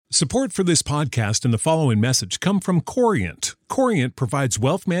Support for this podcast and the following message come from Corient. Corient provides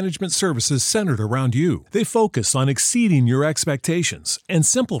wealth management services centered around you. They focus on exceeding your expectations and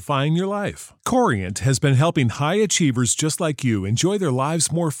simplifying your life. Corient has been helping high achievers just like you enjoy their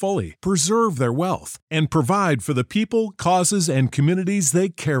lives more fully, preserve their wealth, and provide for the people, causes, and communities they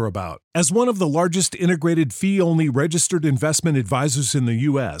care about. As one of the largest integrated fee-only registered investment advisors in the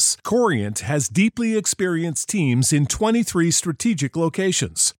U.S., Corient has deeply experienced teams in 23 strategic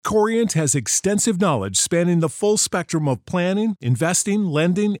locations. Corient has extensive knowledge spanning the full spectrum of planning, investing,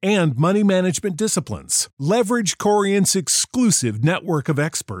 lending, and money management disciplines. Leverage Corient's exclusive network of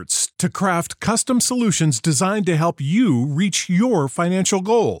experts to craft custom solutions designed to help you reach your financial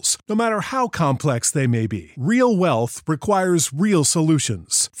goals, no matter how complex they may be. Real wealth requires real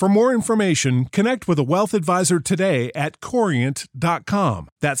solutions. For more information, connect with a wealth advisor today at Corient.com.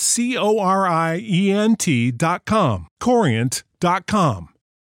 That's Corient.com. Corient.com.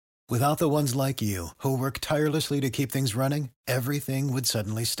 Without the ones like you, who work tirelessly to keep things running, everything would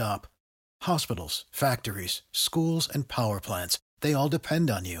suddenly stop. Hospitals, factories, schools, and power plants, they all depend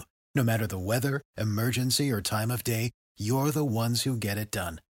on you. No matter the weather, emergency, or time of day, you're the ones who get it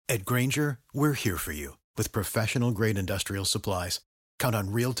done. At Grainger, we're here for you with professional-grade industrial supplies. Count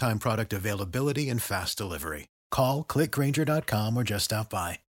on real-time product availability and fast delivery. Call, click Grainger.com, or just stop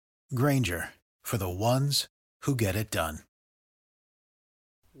by. Grainger, for the ones who get it done.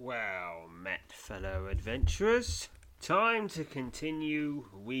 Well met, fellow adventurers. Time to continue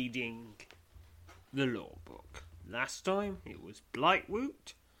reading the law book. Last time it was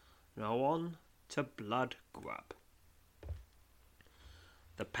Blightwood, now on to Bloodgrub.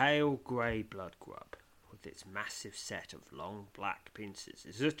 The pale grey Bloodgrub, with its massive set of long black pincers,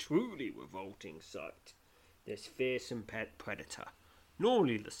 is a truly revolting sight. This fearsome pet predator,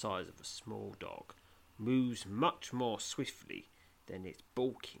 normally the size of a small dog, moves much more swiftly than its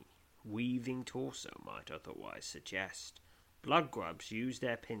bulky, weaving torso might otherwise suggest. Bloodgrubs use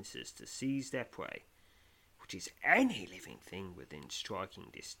their pincers to seize their prey, which is any living thing within striking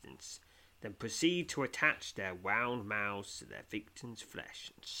distance, then proceed to attach their round mouths to their victim's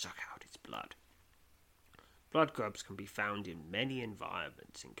flesh and suck out its blood. Bloodgrubs can be found in many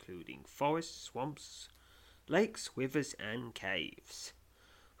environments, including forests, swamps, lakes, rivers, and caves.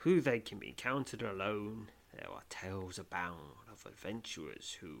 Who they can be encountered alone, there are tales abound of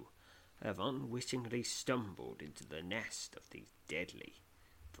adventurers who have unwittingly stumbled into the nest of these deadly,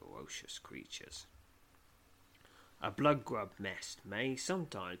 ferocious creatures. A bloodgrub nest may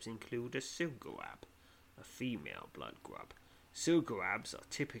sometimes include a silgarab, a female bloodgrub. Silgarabs are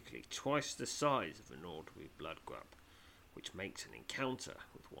typically twice the size of an ordinary bloodgrub, which makes an encounter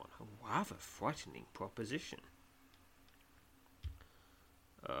with one a rather frightening proposition.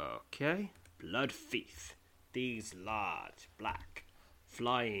 Okay, blood thief. These large, black,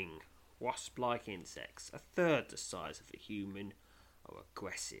 flying, wasp-like insects, a third the size of a human, are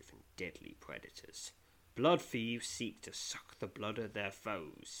aggressive and deadly predators. Blood thieves seek to suck the blood of their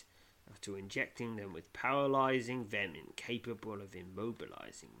foes, after injecting them with paralyzing venom capable of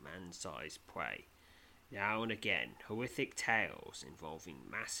immobilizing man-sized prey. Now and again, horrific tales involving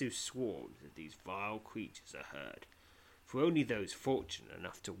massive swarms of these vile creatures are heard, for only those fortunate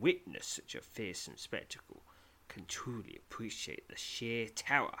enough to witness such a fearsome spectacle can truly appreciate the sheer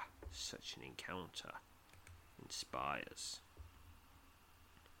terror such an encounter inspires.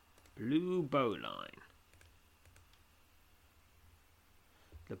 Blue Bowline.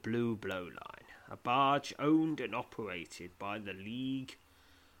 The Blue Bowline, a barge owned and operated by the League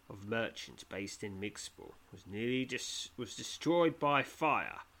of Merchants based in Mixborough, was destroyed by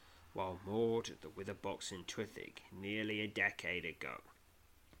fire while moored at the Witherbox in Trithig nearly a decade ago.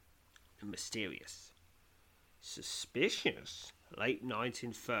 The mysterious, suspicious late-night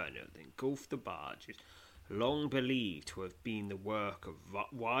inferno that engulfed the barge is long believed to have been the work of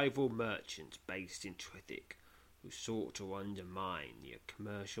rival merchants based in Trithig, who sought to undermine the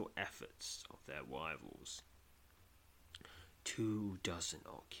commercial efforts of their rivals. 24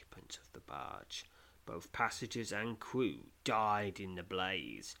 occupants of the barge, both passengers and crew, died in the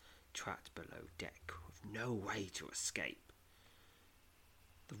blaze, trapped below deck with no way to escape.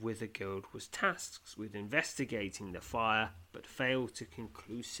 The Wither Guild was tasked with investigating the fire, but failed to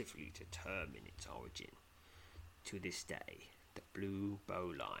conclusively determine its origin. To this day, the Blue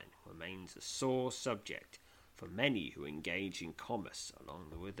Bowline remains a sore subject for many who engage in commerce along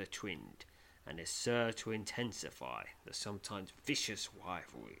the River Twind, and is served to intensify the sometimes vicious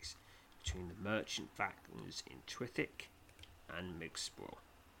rivalries between the merchant factions in Trithik and Mixborough.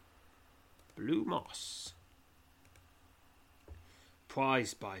 Blue Moss.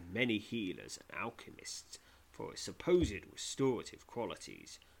 Prized by many healers and alchemists for its supposed restorative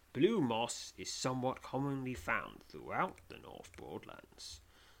qualities, Blue moss is somewhat commonly found throughout the North Broadlands.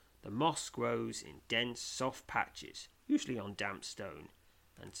 The moss grows in dense, soft patches, usually on damp stone,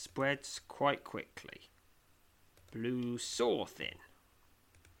 and spreads quite quickly. Blue sawthin,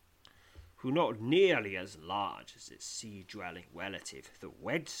 who not nearly as large as its sea-dwelling relative, the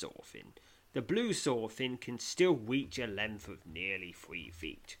red sawfin, the blue sawfin can still reach a length of nearly 3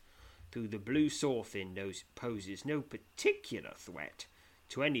 feet. Though the blue sawfin poses no particular threat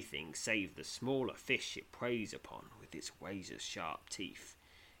to anything save the smaller fish it preys upon with its razor-sharp teeth,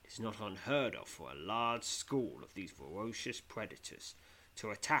 it is not unheard of for a large school of these ferocious predators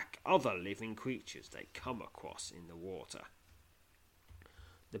to attack other living creatures they come across in the water.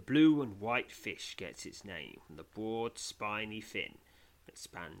 The blue and white fish gets its name from the broad, spiny fin that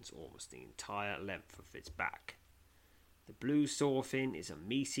spans almost the entire length of its back. The blue sawfin is a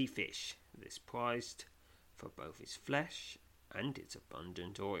meaty fish that is prized for both its flesh and its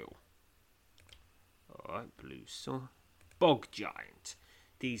abundant oil. Alright, blue saw. Bog giant.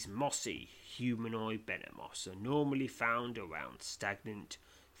 These mossy, humanoid behemoths are normally found around stagnant,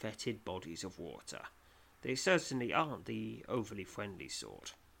 fetid bodies of water. They certainly aren't the overly friendly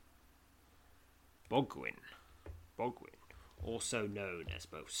sort. Bogwin, also known as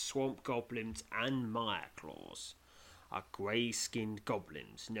both swamp goblins and mire claws, are grey-skinned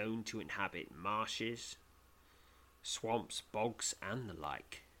goblins known to inhabit marshes, swamps, bogs, and the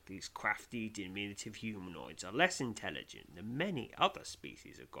like. These crafty, diminutive humanoids are less intelligent than many other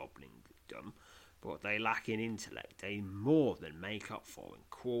species of goblindom, but what they lack in intellect they more than make up for in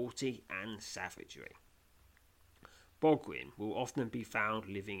cruelty and savagery. Bogwin will often be found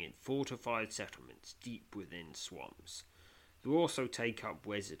living in fortified settlements deep within swamps. They also take up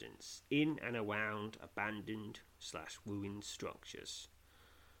residence in and around abandoned/ruined structures.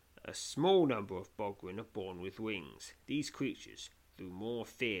 A small number of Bogwin are born with wings. These creatures, though more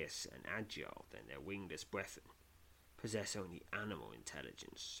fierce and agile than their wingless brethren, possess only animal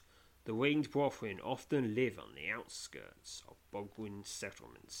intelligence. The winged Bogwin often live on the outskirts of Bogwin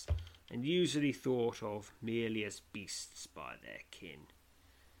settlements, and usually thought of merely as beasts by their kin.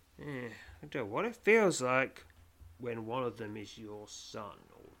 I don't know what it feels like when one of them is your son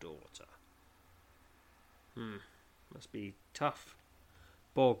or daughter. Must be tough.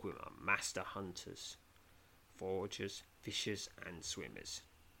 Bogwin are master hunters, foragers, fishers, and swimmers.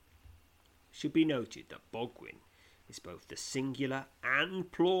 It should be noted that Bogwin is both the singular and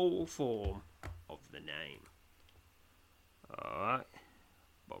plural form of the name. Alright.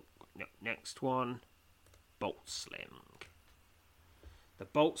 Next one, bolt sling. The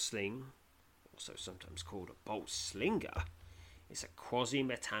bolt sling, also sometimes called a bolt slinger, is a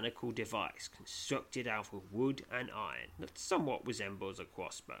quasi-mechanical device constructed out of wood and iron that somewhat resembles a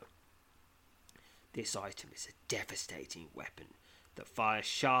crossbow. This item is a devastating weapon that fires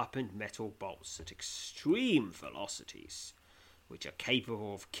sharpened metal bolts at extreme velocities, which are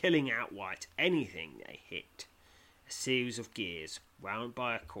capable of killing outright anything they hit. A series of gears wound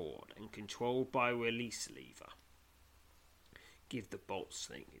by a cord and controlled by a release lever give the bolt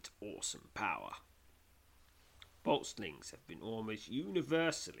sling its awesome power. Bolt slings have been almost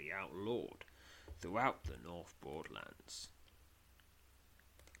universally outlawed throughout the North Broadlands.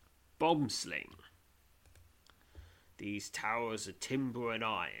 Bomb sling. These towers of timber and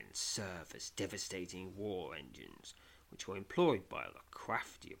iron serve as devastating war engines, which were employed by the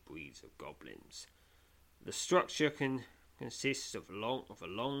craftier breeds of goblins. The structure consists of a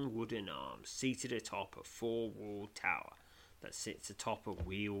long wooden arm seated atop a four-walled tower that sits atop a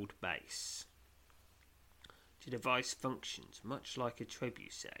wheeled base. The device functions much like a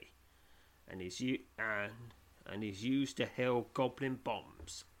trebuchet and is used to hurl goblin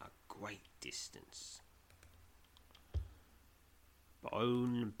bombs a great distance.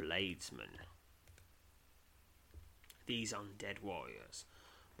 Bone bladesmen. These undead warriors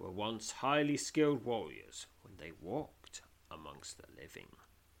were once highly skilled warriors when they walked amongst the living.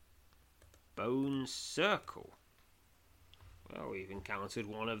 Bone circle. Well, we've encountered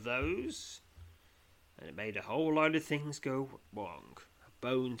one of those, and it made a whole load of things go wrong. A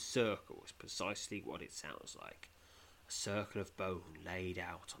bone circle is precisely what it sounds like. A circle of bone laid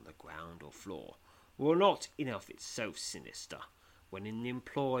out on the ground or floor, while not in of itself sinister. When in the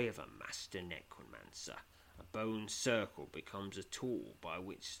employ of a master necromancer, a bone circle becomes a tool by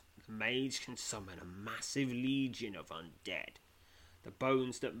which the mage can summon a massive legion of undead. The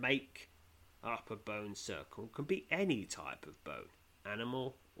bones that make up a bone circle can be any type of bone,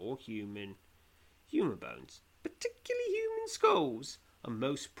 animal or human. Human bones, particularly human skulls, are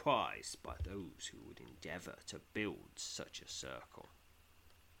most prized by those who would endeavour to build such a circle.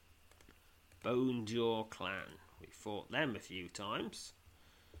 Bone Jaw Clan. We fought them a few times.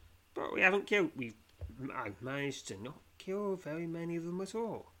 but we haven't killed. I've managed to not kill very many of them at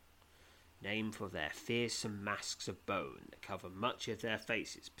all. Named for their fearsome masks of bone that cover much of their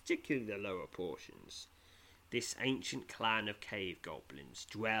faces, particularly the lower portions. This ancient clan of cave goblins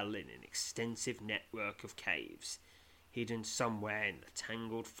dwell in an extensive network of caves, hidden somewhere in the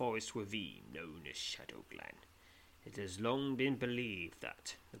tangled forest ravine known as Shadow Glen. It has long been believed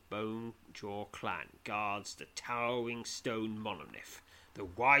that the Bonejaw clan guards the towering stone monolith that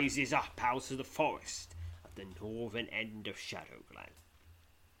rises up out of the forest at the northern end of Shadow Glen.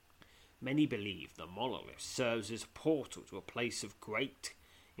 Many believe the monolith serves as a portal to a place of great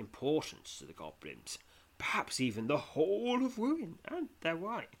importance to the goblins, perhaps even the whole of Ruin, and they're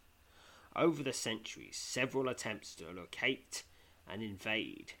right. Over the centuries, several attempts to locate and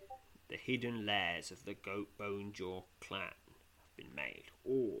invade the hidden lairs of the Bonejaw clan have been made.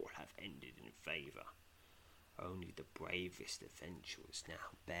 All have ended in favour. Only the bravest adventurers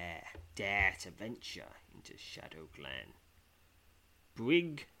now dare to venture into Shadow Glen.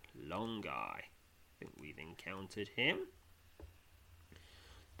 Brig Long Eye. I think we've encountered him.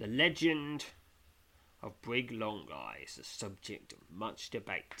 The legend of Brig Long Eye is the subject of much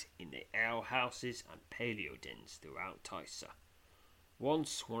debate in the alehouses and paleo dens throughout Tysa.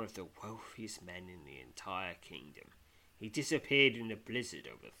 Once one of the wealthiest men in the entire kingdom, he disappeared in a blizzard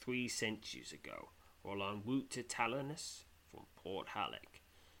over 3 centuries ago while en route to Talonus from Port Halleck.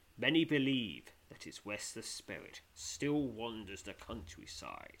 Many believe that his restless spirit still wanders the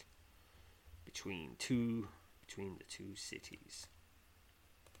countryside between the two cities.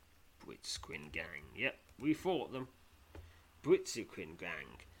 Britsquin Gang. Yep, we fought them. Britsquin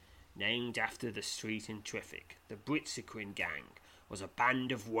Gang. Named after the street in Traffic, the Britsquin Gang was a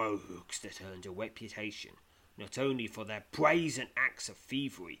band of rogues that earned a reputation not only for their brazen acts of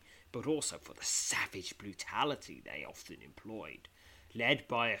thievery, but also for the savage brutality they often employed. Led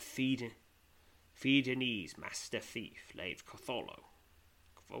by a Fedanese master thief, Lave Cthulhu,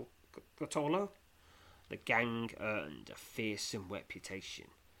 the gang earned a fearsome reputation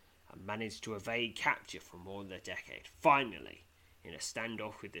and managed to evade capture for more than a decade. Finally, in a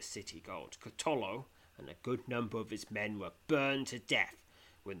standoff with the city guard, Cthulhu and a good number of his men were burned to death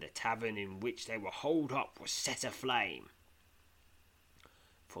when the tavern in which they were holed up was set aflame.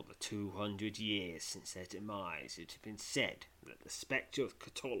 For the 200 years since their demise, it has been said that the spectre of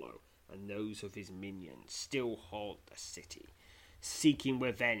Cthulhu and those of his minions still haunt the city, seeking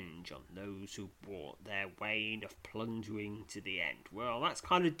revenge on those who brought their reign of plundering to the end. Well, that's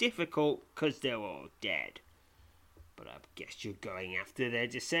kind of difficult because they're all dead. But I guess you're going after their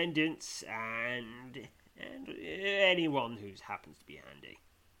descendants and anyone who happens to be handy.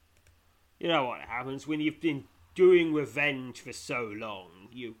 You know what happens when you've been doing revenge for so long,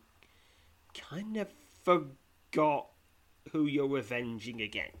 you kind of forgot who you're revenging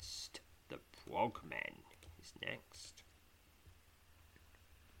against. The Brogmen is next.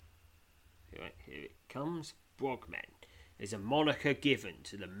 Here it comes. Brogmen is a moniker given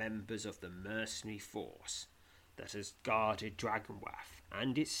to the members of the mercenary force that has guarded Dragonwath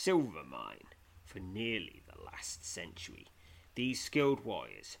and its silver mine for nearly the last century. These skilled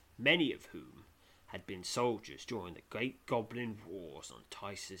warriors, many of whom had been soldiers during the Great Goblin Wars on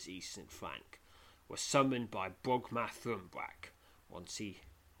Tysa's eastern flank, were summoned by Brogma Thrumbrak once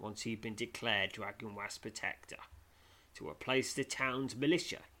he'd been declared Dragonwath's protector. To replace the town's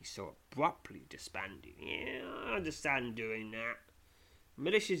militia, he saw abruptly disbanding. Yeah, I understand doing that.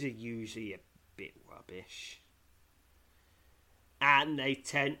 Militias are usually a bit rubbish. And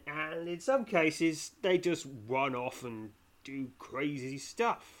in some cases, they just run off and do crazy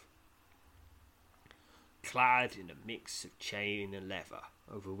stuff. Clad in a mix of chain and leather,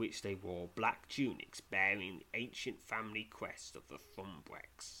 over which they wore black tunics bearing the ancient family crest of the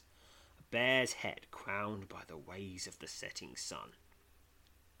Thumbreks, a bear's head crowned by the rays of the setting sun.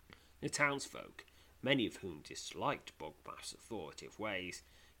 The townsfolk, many of whom disliked Brogmath's authoritative ways,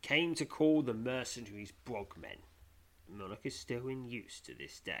 came to call the mercenaries Brogmen. The monarch is still in use to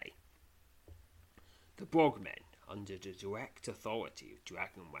this day. The Brogmen, under the direct authority of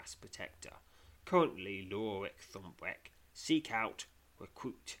Dragonwath's protector, currently Lorik Thumbrek, seek out,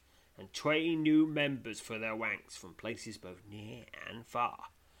 recruit, and train new members for their ranks from places both near and far.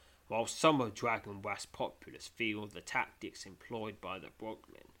 While some of Dragonwath's populace feel the tactics employed by the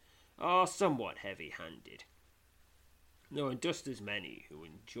Brogmen are somewhat heavy-handed, there are just as many who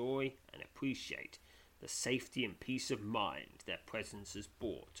enjoy and appreciate the safety and peace of mind their presence has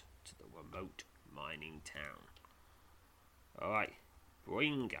brought to the remote mining town. Alright,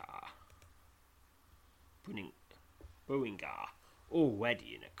 Bringar,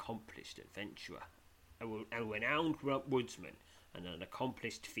 already an accomplished adventurer, a renowned woodsman, and an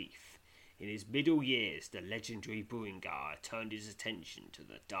accomplished thief. In his middle years, the legendary Berengar turned his attention to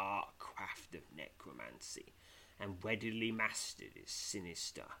the dark craft of necromancy and readily mastered its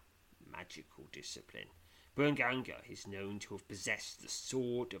sinister, magical discipline. Berengar is known to have possessed the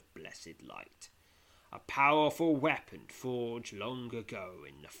Sword of Blessed Light, a powerful weapon forged long ago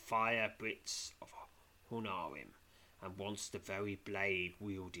in the fire brits of Honarim, and once the very blade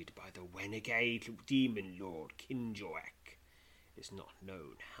wielded by the renegade demon lord Kinjoek. It is not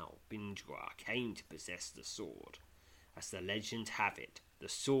known how Bindrar came to possess the sword. As the legends have it, the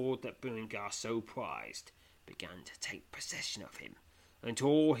sword that Berengar so prized began to take possession of him, and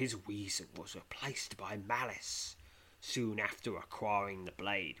all his reason was replaced by malice. Soon after acquiring the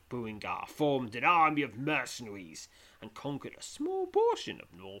blade, Berengar formed an army of mercenaries and conquered a small portion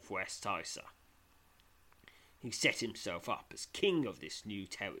of northwest Tysa. He set himself up as king of this new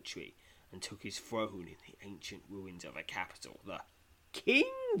territory and took his throne in the ancient ruins of a capital. The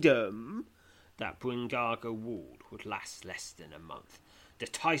kingdom that Berengar ruled would last less than a month. The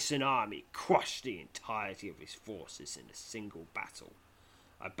Tyson army crushed the entirety of his forces in a single battle,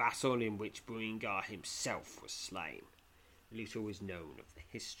 a battle in which Berengar himself was slain. Little is known of the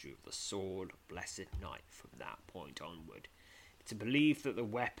history of the Sword of Blessed Night from that point onward. It's believed that the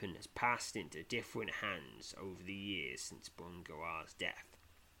weapon has passed into different hands over the years since Berengar's death.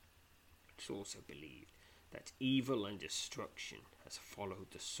 It's also believed that evil and destruction has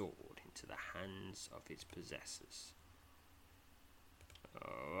followed the sword into the hands of its possessors.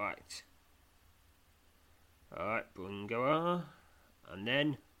 Alright, Berengar. And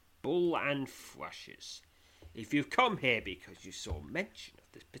then Bull and Thrushes. If you've come here because you saw mention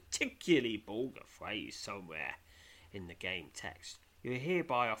of this particularly vulgar phrase somewhere in the game text, you are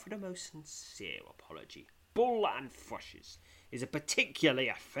hereby offered a most sincere apology. Bull and Thrushes is a particularly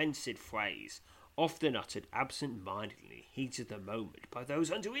offensive phrase, often uttered absent-mindedly in the heat of the moment by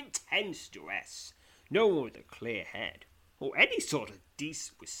those under intense duress. No one with a clear head, or any sort of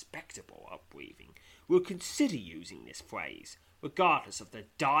decent, respectable upbreathing, will consider using this phrase, regardless of the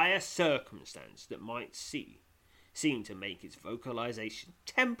dire circumstance that might seem to make its vocalization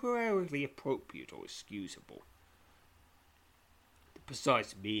temporarily appropriate or excusable. The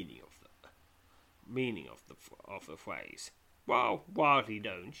precise meaning of the phrase, while widely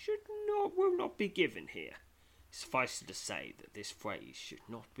known, will not be given here. Suffice it to say that this phrase should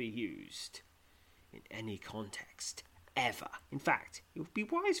not be used in any context ever. In fact, it would be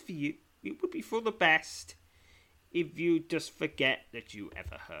wise for you. It would be for the best if you just forget that you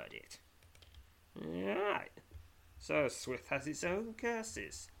ever heard it. Alright. So Swift has its own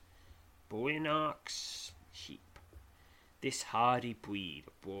curses. Borinark's sheep. This hardy breed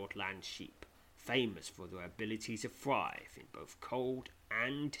of broadland sheep, famous for their ability to thrive in both cold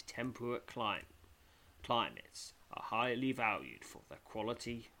and temperate climates, are highly valued for the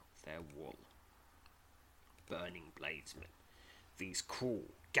quality of their wool. Burning Bladesmen. These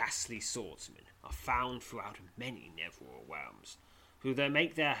cruel, ghastly swordsmen are found throughout many Neverwheel realms, who they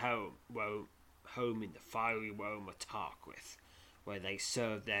make their home in the fiery realm of Tarquith, where they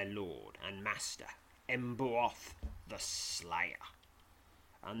serve their lord and master, Emberoth the Slayer.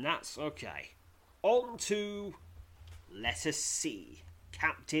 And that's okay. On to, let us see,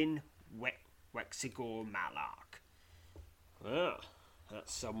 Captain Wexigor Malark. Well,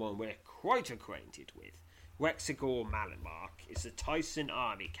 that's someone we're quite acquainted with. Wexigor Malark is a Tyson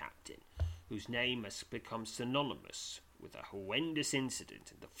army captain whose name has become synonymous with a horrendous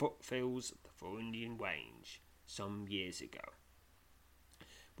incident in the foothills of the Thurindian Range some years ago,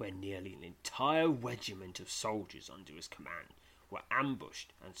 where nearly an entire regiment of soldiers under his command were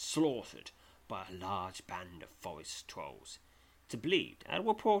ambushed and slaughtered by a large band of forest trolls. It's believed and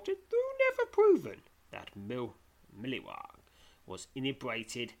reported, though never proven, that Miliwag was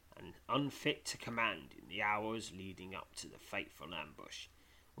inebriated and unfit to command in the hours leading up to the fateful ambush.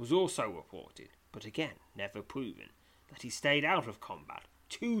 It was also reported, but again never proven, that he stayed out of combat,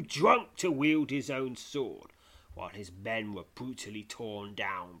 too drunk to wield his own sword, while his men were brutally torn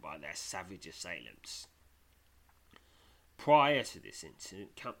down by their savage assailants. Prior to this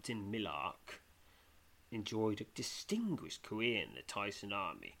incident, Captain Milark enjoyed a distinguished career in the Tyson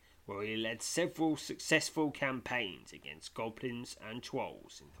army, where he led several successful campaigns against goblins and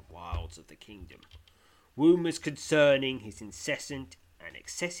trolls in the wilds of the kingdom. Rumours concerning his incessant and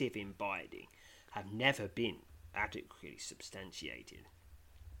excessive imbibing have never been adequately substantiated.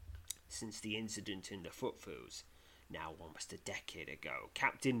 Since the incident in the foothills, now almost a decade ago,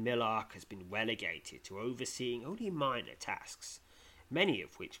 Captain Milark has been relegated to overseeing only minor tasks, many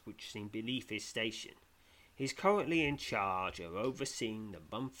of which would seem beneath his station. He is currently in charge of overseeing the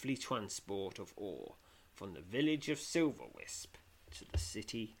monthly transport of ore from the village of Silverwisp to the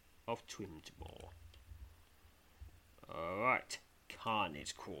city of Twinsmore. Alright,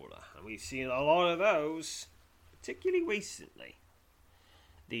 Carnage Crawler, and we've seen a lot of those, particularly recently.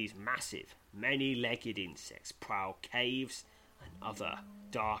 These massive, many-legged insects prowl caves and other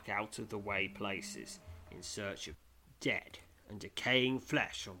dark out-of-the-way places in search of dead and decaying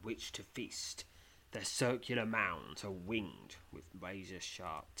flesh on which to feast. Their circular mounds are winged with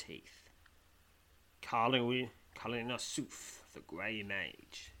razor-sharp teeth. Kalina Suf, the Grey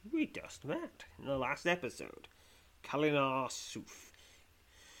Mage, we just met in the last episode. Kalina Suf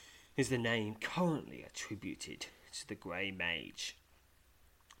is the name currently attributed to the Grey Mage,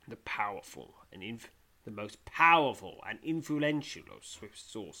 the most powerful and influential of Swift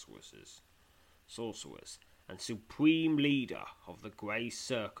sorcerers, and supreme leader of the Grey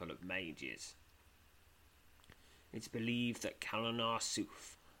Circle of Mages. It's believed that Kalina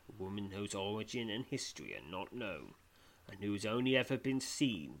Suf, a woman whose origin and history are not known, and who has only ever been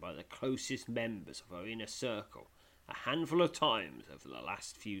seen by the closest members of her inner circle a handful of times over the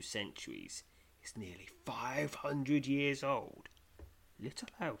last few centuries, is nearly 500 years old. Little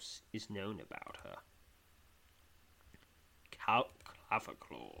else is known about her.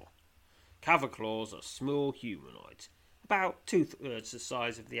 Cavaclaw. Cavaclaws are small humanoids, about 2/3 the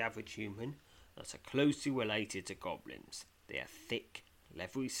size of the average human, that are closely related to goblins. They are thick,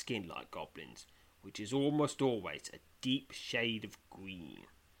 leathery skin like goblins, which is almost always a deep shade of green.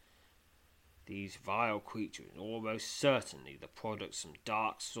 These vile creatures are almost certainly the products of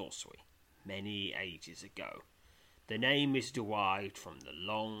dark sorcery many ages ago. The name is derived from the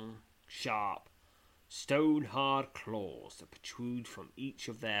long, sharp, stone-hard claws that protrude from each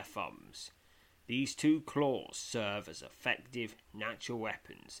of their thumbs. These two claws serve as effective natural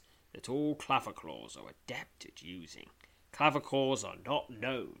weapons that all Clavaclaws are adept at using. Clavaclaws are not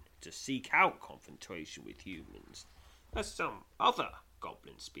known to seek out confrontation with humans, as some other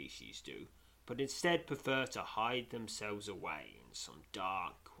goblin species do, but instead prefer to hide themselves away in some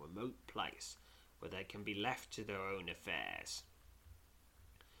dark, remote place where they can be left to their own affairs.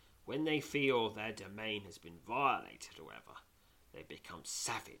 When they feel their domain has been violated, however, they become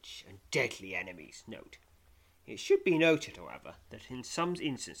savage and deadly enemies. Note: it should be noted, however, that in some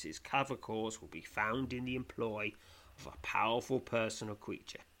instances Cavaclaws will be found in the employ of a powerful person or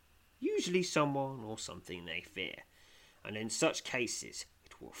creature, usually someone or something they fear, and in such cases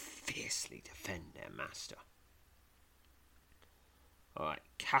it will fiercely defend their master. Alright,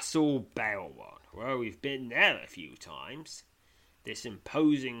 Castle Beowulf. Well, we've been there a few times. This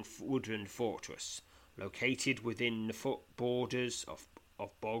imposing woodland fortress, located within the borders of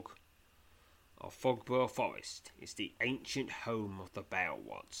Fogborough Forest, is the ancient home of the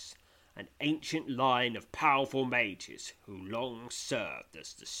Beowulfs, an ancient line of powerful mages who long served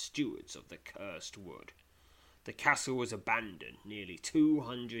as the stewards of the cursed wood. The castle was abandoned nearly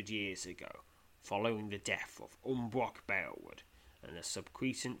 200 years ago, following the death of Umbroch Beowulf and the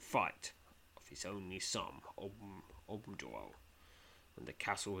subsequent fight of his only son, Umduol. When the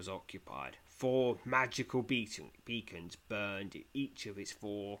castle was occupied, 4 magical beacons burned in each of its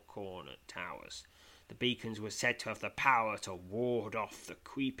 4-cornered towers. The beacons were said to have the power to ward off the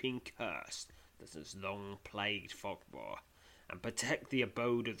creeping curse that has long plagued Fogborough, and protect the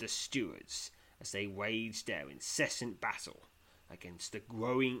abode of the stewards as they waged their incessant battle against the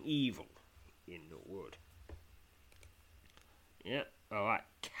growing evil in the wood. Yeah, alright,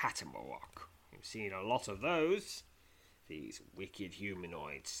 Catamarock. We've seen a lot of those. These wicked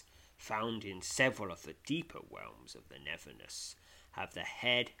humanoids, found in several of the deeper realms of the Neverness, have the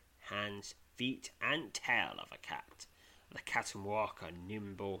head, hands, feet, and tail of a cat. The Catamarock are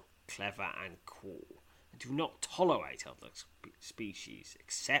nimble, clever, and cool, and do not tolerate other species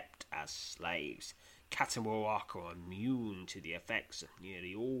except as slaves. Catamarock are immune to the effects of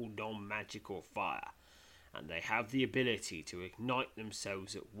nearly all non-magical fire, and they have the ability to ignite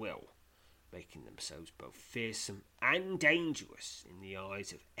themselves at will, making themselves both fearsome and dangerous in the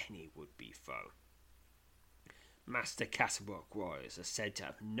eyes of any would-be foe. Master Catamarock warriors are said to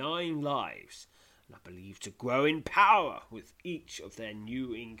have 9 lives, and are believed to grow in power with each of their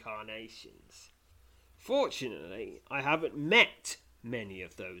new incarnations. Fortunately, I haven't met many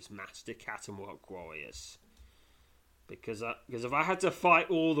of those Master Catamarock warriors, because if I had to fight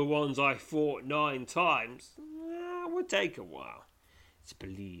all the ones I fought 9 times, it would take a while. It's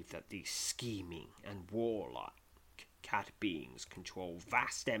believed that these scheming and warlike cat beings control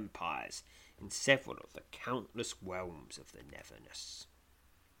vast empires in several of the countless realms of the Neverness.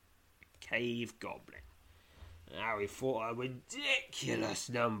 Cave Goblin. Now we fought a ridiculous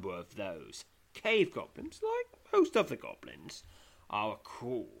number of those. Cave goblins, like most other goblins, are a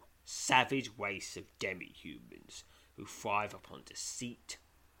cruel, savage race of demi-humans who thrive upon deceit,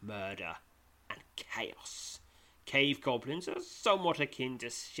 murder, and chaos. Cave goblins are somewhat akin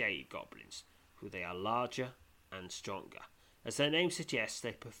to shade goblins, who they are larger and stronger. As their name suggests,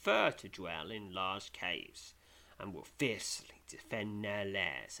 they prefer to dwell in large caves and will fiercely defend their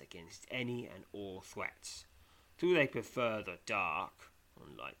lairs against any and all threats. Though they prefer the dark,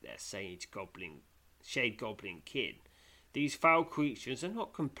 unlike their shade goblin kin, these foul creatures are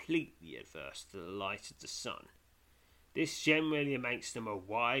not completely adverse to the light of the sun. This generally makes them a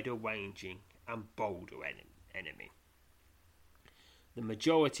wider ranging and bolder enemy. The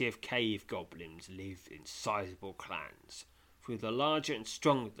majority of cave goblins live in sizable clans, though the larger and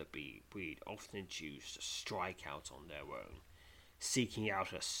stronger the breed often choose to strike out on their own, seeking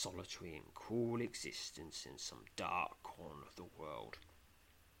out a solitary and cruel existence in some dark corner of the world.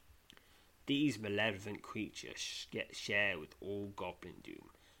 These malevolent creatures share with all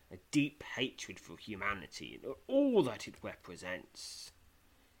goblindom a deep hatred for humanity and all that it represents.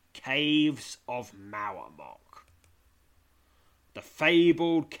 Caves of Mauermark. The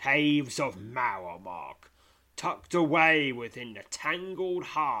fabled Caves of Mauermark, tucked away within the tangled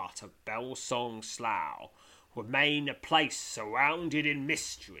heart of Belsong Slough, remain a place surrounded in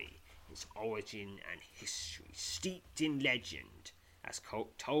mystery, its origin and history steeped in legend. As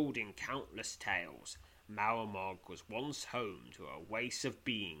told in countless tales, Mauermark was once home to a race of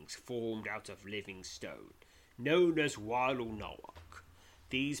beings formed out of living stone, known as Wailunoak.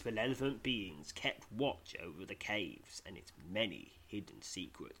 These malevolent beings kept watch over the caves and its many hidden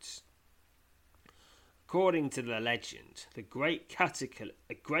secrets. According to the legend, a great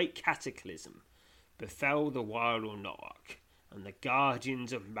cataclysm befell the Wailunoak, and the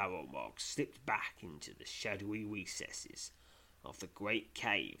guardians of Mauermark slipped back into the shadowy recesses of the great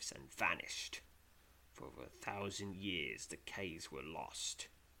caves and vanished. For over 1,000 years the caves were lost,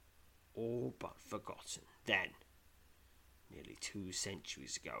 all but forgotten. Then, nearly 2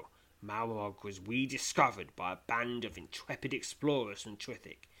 centuries ago, Mauermark was rediscovered by a band of intrepid explorers from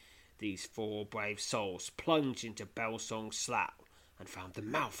Trithik. These 4 brave souls plunged into Belsong Slough and found the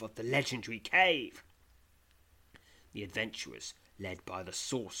mouth of the legendary cave. The adventurers, led by the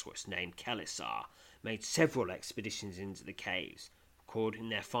sorceress named Kelisar, made several expeditions into the caves, recording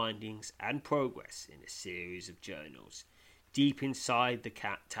their findings and progress in a series of journals. Deep inside the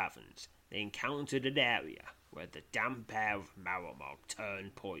taverns, they encountered an area where the damp air of Mauermark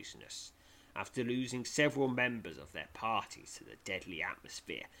turned poisonous. After losing several members of their parties to the deadly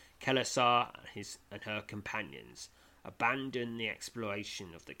atmosphere, Kelisar and her companions abandoned the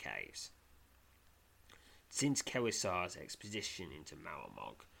exploration of the caves. Since Kelisar's expedition into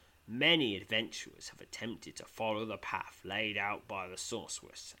Mauermark, many adventurers have attempted to follow the path laid out by the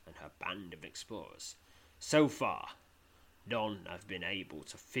sorceress and her band of explorers. So far, none have been able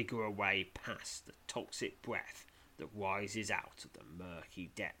to figure a way past the toxic breath that rises out of the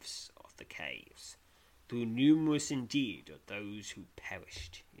murky depths of the caves, though numerous indeed are those who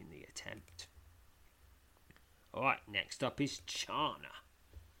perished in the attempt. Alright, next up is Charna.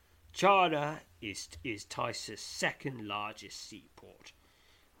 Charna is Tysa's second largest seaport.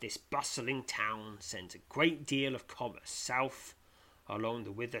 This bustling town sends a great deal of commerce south along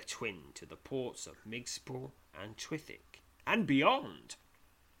the Wither Twin to the ports of Migsborough and Trithik, and beyond.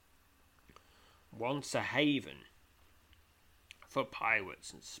 Once a haven for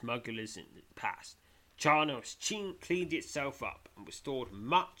pirates and smugglers in the past, Charna has cleaned itself up and restored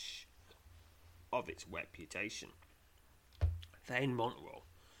much of its reputation. Thane Montrell,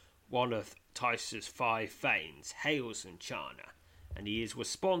 one of Tysa's 5 Thanes, hails from Charna, and he is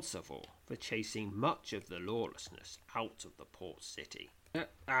responsible for chasing much of the lawlessness out of the port city.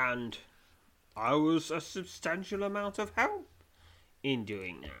 And I was a substantial amount of help in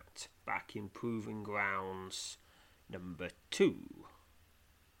doing that back in Proving Grounds number 2,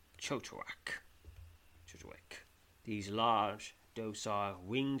 Chotorak. These large, docile,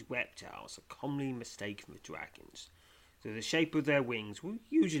 winged reptiles are commonly mistaken for dragons, though the shape of their wings will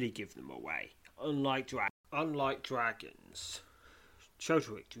usually give them away. Unlike dragons,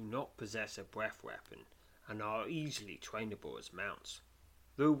 Chotorak do not possess a breath weapon and are easily trainable as mounts.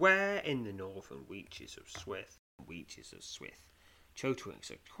 Though rare in the northern reaches of Swith,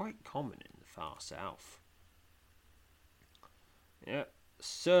 Chotoraks are quite common in the far south.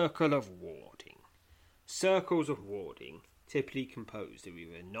 Circle of Warding. Circles of warding, typically composed of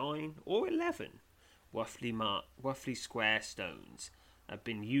either 9 or 11 roughly square stones, have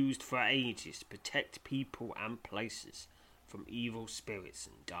been used for ages to protect people and places from evil spirits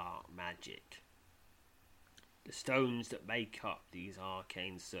and dark magic. The stones that make up these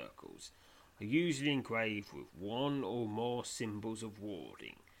arcane circles are usually engraved with 1 or more symbols of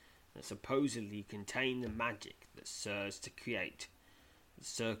warding that supposedly contain the magic that serves to create the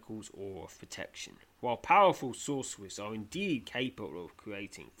circle's aura of protection. While powerful sorcerers are indeed capable of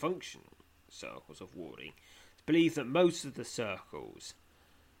creating functional circles of warding, it's believed that most of the circles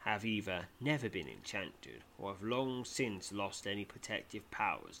have either never been enchanted or have long since lost any protective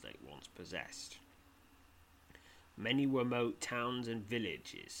powers they once possessed. Many remote towns and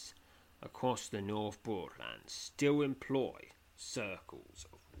villages across the North Broadlands still employ circles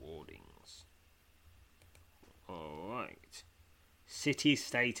of wardings. Alright.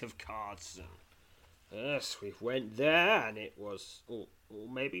 City-state of Cardston. Yes, we went there and it was... Or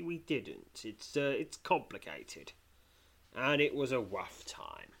maybe we didn't. It's complicated. And it was a rough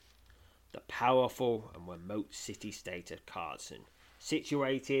time. The powerful and remote city-state of Cardston,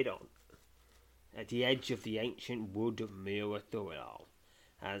 situated at the edge of the ancient wood of Mira Thoril,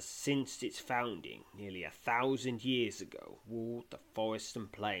 has since its founding nearly 1,000 years ago ruled the forests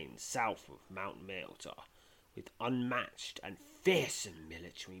and plains south of Mount Maeltar with unmatched and fearsome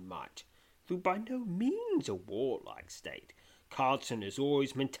military might. Though by no means a warlike state, Cardston has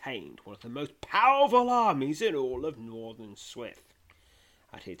always maintained one of the most powerful armies in all of Northern Swift.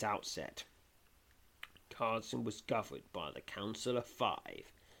 At its outset, Cardston was governed by the Council of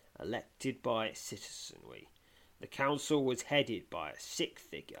Five, elected by its citizenry. The council was headed by a sick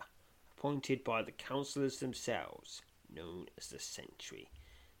figure, appointed by the councillors themselves, known as the Sentry.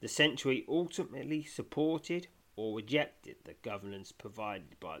 The Sentry ultimately supported or rejected the governance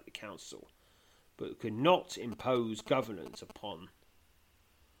provided by the council, but could not impose governance upon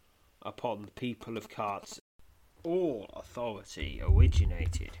the people of Cardston. All authority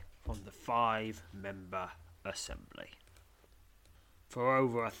originated from the 5-member assembly. For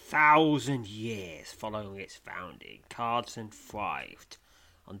over 1,000 years following its founding, Cardston thrived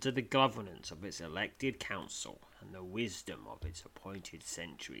under the governance of its elected council and the wisdom of its appointed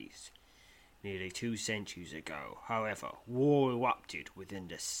sentries. Nearly 2 centuries ago, however, war erupted within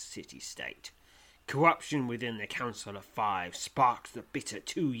the city-state. Corruption within the Council of Five sparked the bitter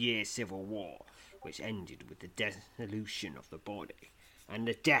 2-year civil war, which ended with the dissolution of the body and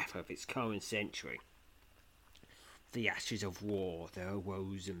the death of its current sentry. The ashes of war, there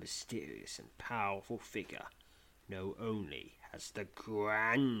arose a mysterious and powerful figure, known only as the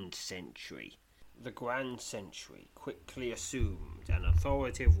Grand Sentry. The Grand Sentry quickly assumed an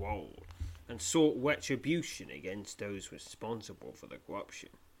authoritative role and sought retribution against those responsible for the corruption,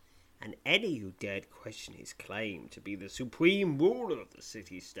 and any who dared question his claim to be the supreme ruler of the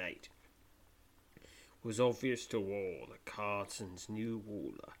city-state. It was obvious to all that Cardston's new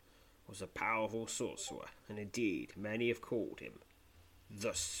ruler was a powerful sorcerer, and indeed many have called him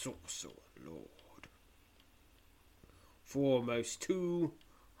the Sorcerer Lord. For almost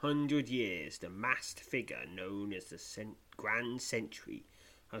 200 years, the masked figure known as the Grand Sentry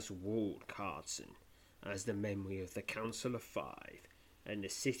has ruled Cardston as the memory of the Council of Five and the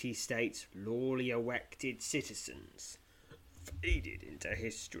city-state's lawfully elected citizens faded into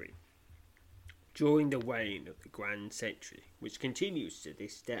history. During the reign of the Grand Sentry, which continues to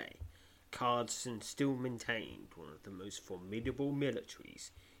this day, Cardston still maintained one of the most formidable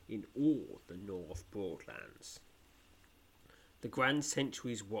militaries in all the North Broadlands. The Grand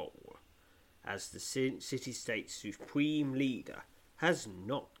Sentry's role as the city-state's supreme leader has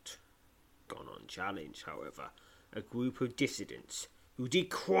not gone unchallenged, however. A group of dissidents who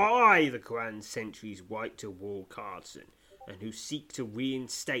decry the Grand Sentry's right to rule Cardston and who seek to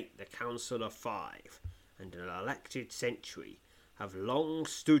reinstate the Council of Five and an elected Sentry have long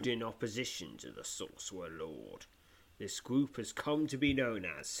stood in opposition to the Sorcerer Lord. This group has come to be known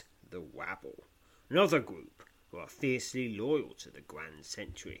as the Rabble. Another group who are fiercely loyal to the Grand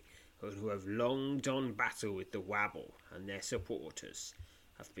Sentry and who have long done battle with the Rabble and their supporters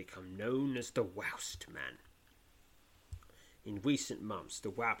have become known as the Woust Men. In recent months, the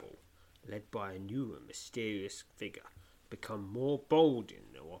Rabble, led by a new and mysterious figure, become more bold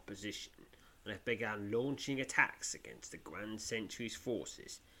in their opposition and have begun launching attacks against the Grand Sentry's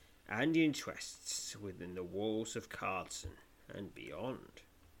forces and interests within the walls of Cardston and beyond.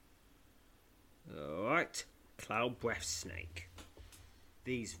 Alright, Cloud Breath Snake.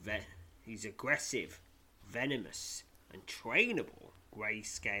 These aggressive, venomous, and trainable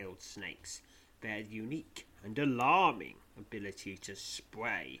grey-scaled snakes bear the unique and alarming ability to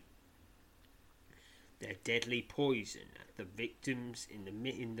spray their deadly poison at the victims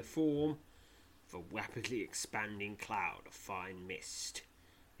in the form of a rapidly expanding cloud of fine mist.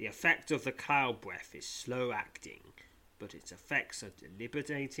 The effect of the cloud breath is slow-acting, but its effects are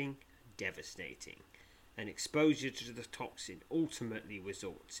debilitating and devastating, and exposure to the toxin ultimately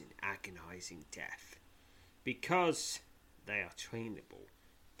results in agonizing death. Because they are trainable,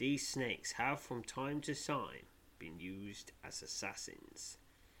 these snakes have from time to time been used as assassins.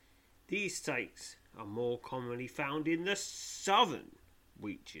 These stakes are more commonly found in the southern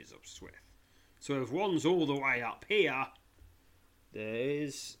reaches of Swith. So if one's all the way up here, there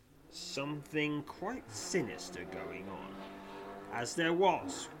is something quite sinister going on, as there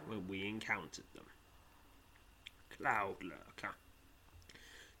was when we encountered them. Cloud Lurker.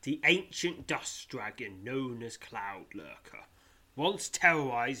 The ancient dust dragon known as Cloud Lurker once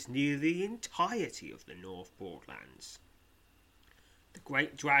terrorised near the entirety of the North Broadlands. The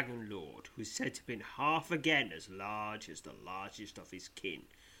great Dragon Lord, who is said to have been half again as large as the largest of his kin,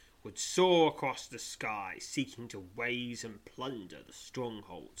 would soar across the sky, seeking to raze and plunder the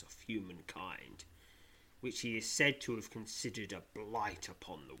strongholds of humankind, which he is said to have considered a blight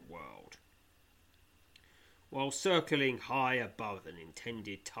upon the world. While circling high above an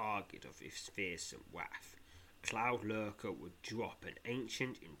intended target of his fearsome wrath, Cloud Lurker would drop an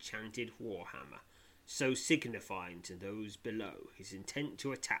ancient enchanted warhammer, so signifying to those below his intent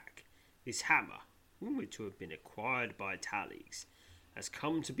to attack. This hammer, rumoured to have been acquired by Tallies, has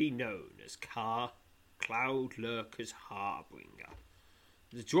come to be known as Cloud Lurker's Harbinger.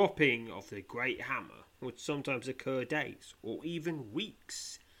 The dropping of the great hammer would sometimes occur days or even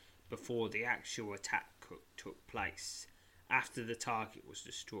weeks before the actual attack took place. After the target was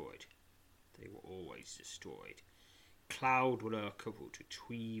destroyed, they were always destroyed, Cloud Lurker would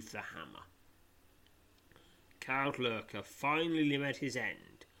retrieve the hammer. Cloud Lurker finally met his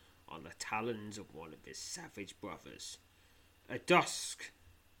end on the talons of one of his savage brothers, a dusk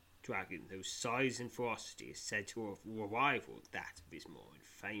dragon whose size and ferocity is said to have rivaled that of his more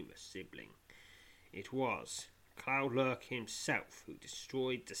famous sibling. It was Cloud Lurker himself who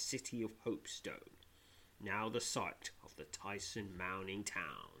destroyed the city of Hopestone, now the site of the Tyson Mounting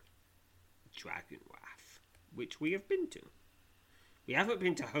town, Dragonwrath, which we have been to. We haven't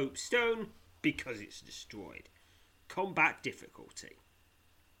been to Hopestone because it's destroyed. Combat difficulty.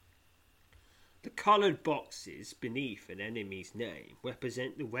 The coloured boxes beneath an enemy's name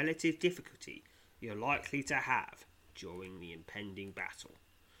represent the relative difficulty you're likely to have during the impending battle.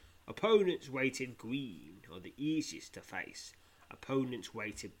 Opponents rated green are the easiest to face. Opponents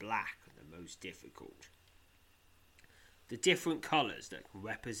rated black are the most difficult. The different colours that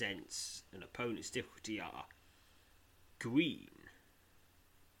represent an opponent's difficulty are green,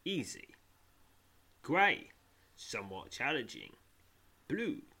 easy; grey, somewhat challenging;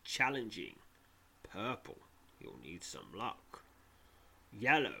 blue, challenging; purple, you'll need some luck;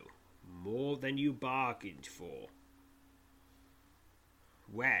 yellow, more than you bargained for;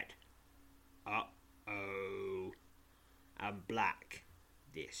 red, uh-oh; and black,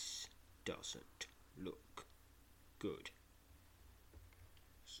 this doesn't look good.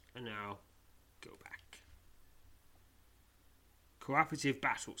 And now, go back. Cooperative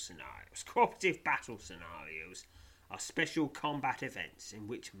battle scenarios. Cooperative battle scenarios are special combat events in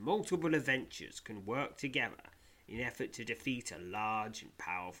which multiple adventurers can work together in effort to defeat a large and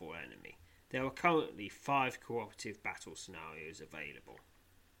powerful enemy. There are currently 5 cooperative battle scenarios available.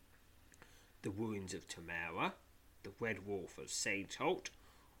 The Ruins of Tamara, the Red Wolf of Sageholt,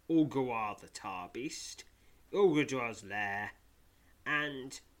 Ulgarar the Tar Beast, Ulgadra's Lair,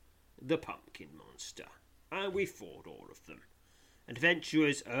 and the Pumpkin Monster. And we fought all of them.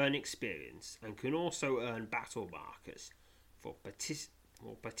 Adventurers earn experience and can also earn battle markers for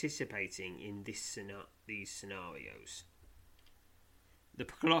participating in these scenarios. The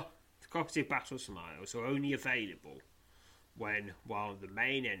cooperative battle scenarios are only available while the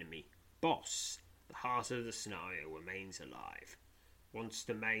main enemy, boss, the heart of the scenario, remains alive. Once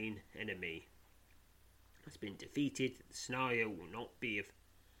the main enemy has been defeated, the scenario will not be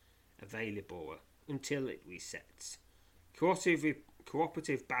available until it resets.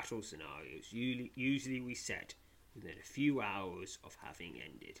 Cooperative battle scenarios usually reset within a few hours of having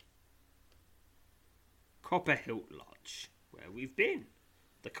ended. Copperhilt Lodge, where we've been.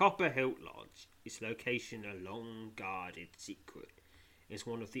 The Copperhilt Lodge, its location a long-guarded secret, is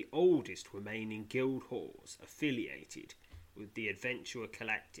one of the oldest remaining guild halls affiliated with the Adventurer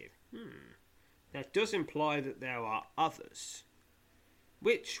Collective. That does imply that there are others,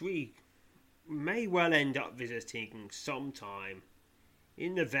 which we may well end up visiting sometime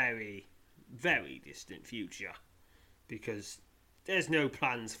in the very, very distant future, because there's no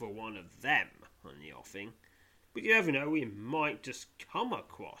plans for one of them on the offing. But you never know, we might just come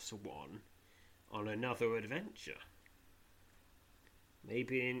across one on another adventure.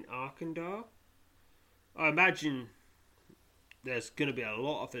 Maybe in Arkandar? I imagine there's going to be a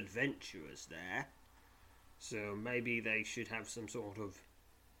lot of adventurers there, so maybe they should have some sort of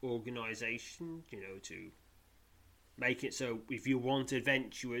organisation, to make it so if you want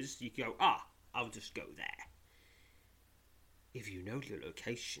adventurers, you go, I'll just go there. If you know the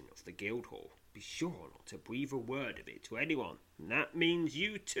location of the Guildhall, be sure not to breathe a word of it to anyone. And that means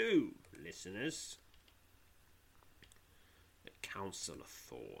you too, listeners. The Council of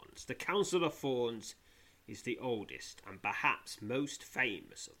Thorns. The Council of Thorns is the oldest and perhaps most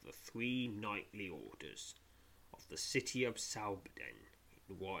famous of the three knightly orders of the city of Salbden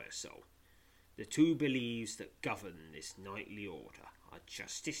in Wyresole. The two beliefs that govern this knightly order are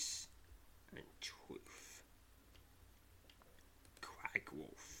justice and truth.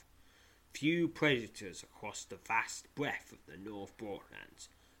 Cragwolf. Few predators across the vast breadth of the North Broadlands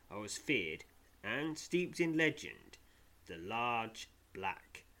are as feared and steeped in legend the large,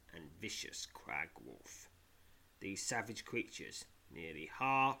 black and vicious cragwolf. These savage creatures, nearly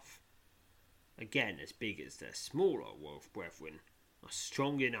half, again as big as their smaller wolf brethren, are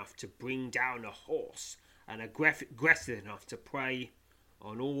strong enough to bring down a horse and aggressive enough to prey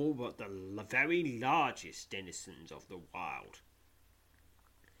on all but the very largest denizens of the wild.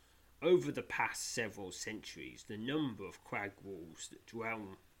 Over the past several centuries, the number of cragwolves that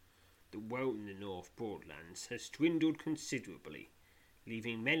dwell in the North Broadlands has dwindled considerably,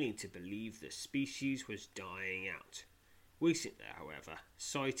 leaving many to believe the species was dying out. Recently, however,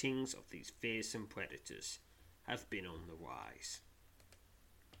 sightings of these fearsome predators have been on the rise.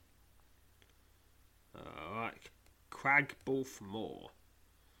 Alright, Cragwolf Moor,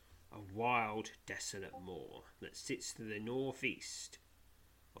 a wild, desolate moor that sits to the northeast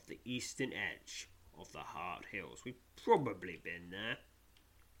of the eastern edge of the Hart Hills. We've probably been there.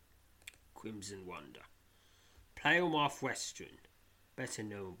 Crimson Wonder. Palemoth Western, better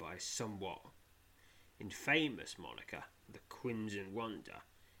known by somewhat infamous moniker, the Crimson Wonder,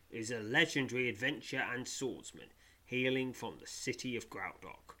 is a legendary adventurer and swordsman hailing from the city of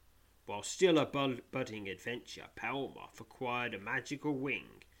Groudok. While still a budding adventurer, Palemoth acquired a magical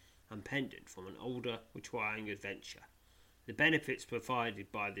wing and pendant from an older retiring adventurer. The benefits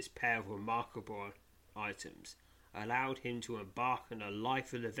provided by this pair of remarkable items allowed him to embark on a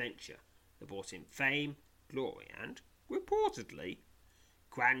life of adventure that brought him fame, glory, and, reportedly,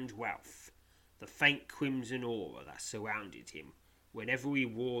 grand wealth. The faint crimson aura that surrounded him whenever he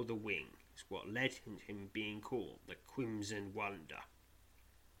wore the wing is what led to him being called the Crimson Wonder.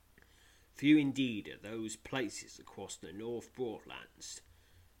 Few indeed are those places across the North Broadlands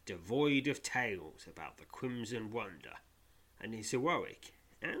devoid of tales about the Crimson Wonder and his heroic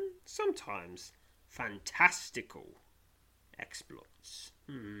and sometimes fantastical exploits.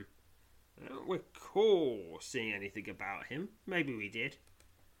 I don't recall seeing anything about him. Maybe we did.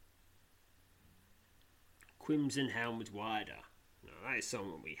 Crimson Helmed Rider. Now, that is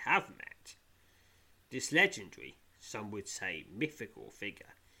someone we have met. This legendary, some would say mythical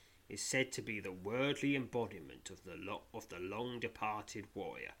figure is said to be the worldly embodiment of the long-departed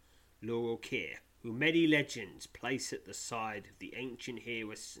warrior, Laurel Keir, who many legends place at the side of the ancient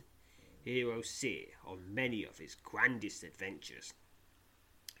hero Seer on many of his grandest adventures.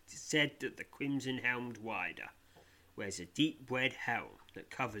 It is said that the Crimson-Helmed Rider wears a deep red helm that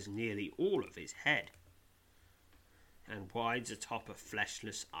covers nearly all of his head and rides atop a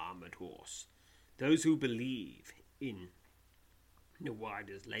fleshless armoured horse. Those who believe in the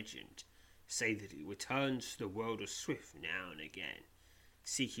Rider's legend say that he returns to the world of Swift now and again,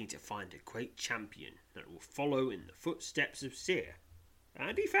 seeking to find a great champion that will follow in the footsteps of Seer,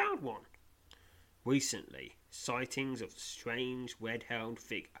 and he found one. Recently, sightings of the strange red-helmed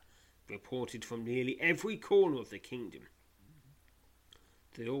figure reported from nearly every corner of the kingdom.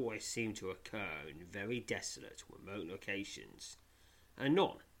 They always seem to occur in very desolate, remote locations, and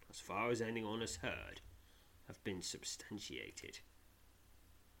none, as far as anyone has heard, have been substantiated.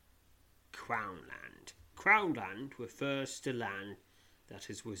 Crownland. Crownland refers to land that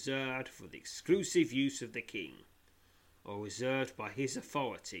is reserved for the exclusive use of the king, or reserved by his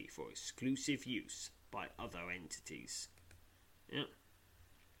authority for exclusive use by other entities.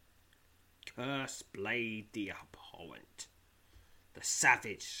 Curseblade the Abhorrent. The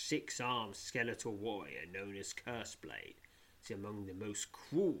savage, six-armed skeletal warrior known as Curseblade is among the most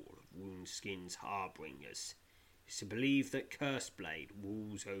cruel of Runeskin's harbingers. It is believed that Curseblade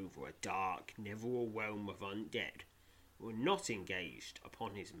rules over a dark, never-a realm of undead who are not engaged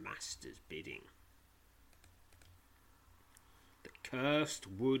upon his master's bidding. The Cursed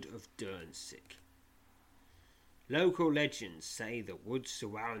Wood of Durnsig. Local legends say the woods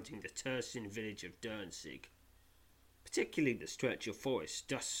surrounding the Turcin village of Durnsig, particularly the stretch of forest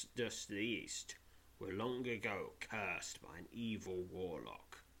just to the east, were long ago cursed by an evil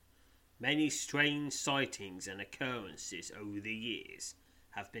warlock. Many strange sightings and occurrences over the years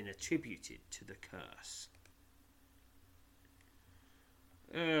have been attributed to the curse.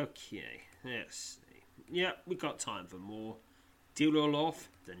 Okay, let's see. Yeah, we've got time for more. Diloloth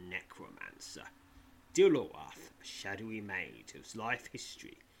the Necromancer. Diloloth, a shadowy maid whose life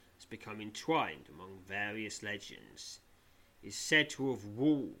history has become entwined among various legends, is said to have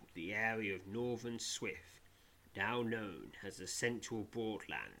ruled the area of northern Swift, now known as the Central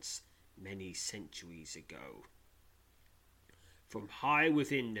Broadlands, many centuries ago. From high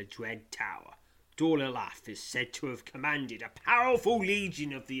within the Dread Tower, Diloloth is said to have commanded a powerful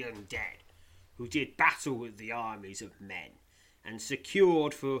legion of the undead, who did battle with the armies of men, and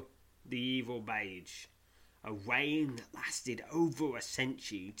secured for the evil mage a reign that lasted over a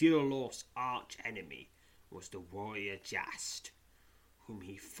century. Diloloth's arch enemy was the warrior Jast, whom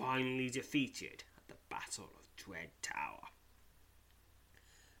he finally defeated at the Battle of Dread Tower.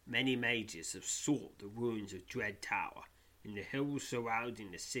 Many mages have sought the ruins of Dread Tower in the hills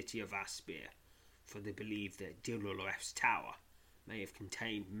surrounding the city of Aspir, for they believe that Diloloth's tower may have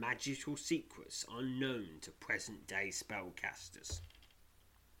contained magical secrets unknown to present-day spellcasters.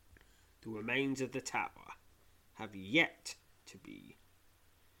 The remains of the tower have yet to be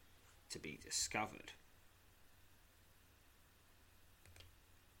discovered.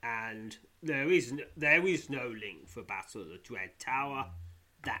 And there is no link for Battle of the Dread Tower.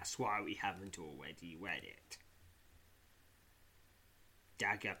 That's why we haven't already read it.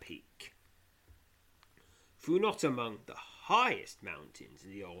 Dagger Peak. Though not among the highest mountains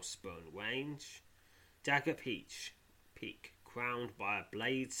in the Allspawn Range, Dagger Peak, crowned by a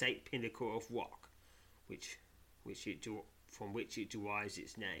blade-shaped pinnacle of rock, from which it derives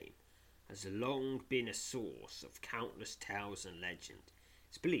its name, has long been a source of countless tales and legend.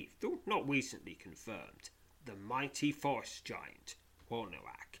 It's believed, though not recently confirmed, the mighty forest giant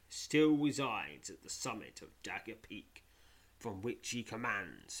Warnoak still resides at the summit of Dagger Peak, from which he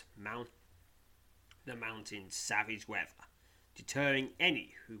commands the mountain's savage weather, deterring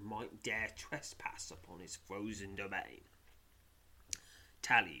any who might dare trespass upon his frozen domain.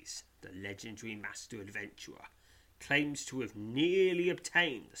 Tallis, the legendary master adventurer, claims to have nearly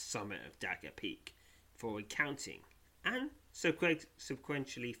obtained the summit of Dagger Peak before encountering, and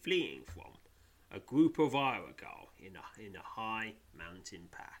subsequently fleeing from, a group of Iragal in a high mountain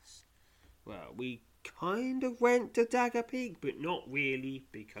pass. Well, we kind of went to Dagger Peak, but not really,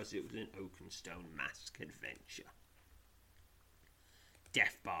 because it was an Oakenstone Mask adventure.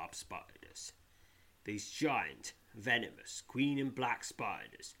 Death Barb Spiders. These giant, venomous, green and black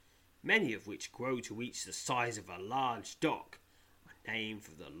spiders, many of which grow to reach the size of a large dog, are named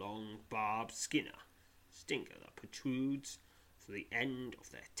for the long barbed stinger that protrudes from the end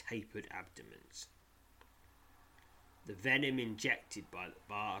of their tapered abdomens. The venom injected by the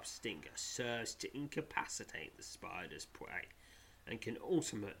barbed stinger serves to incapacitate the spider's prey and can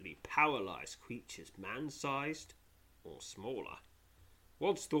ultimately paralyze creatures man-sized or smaller.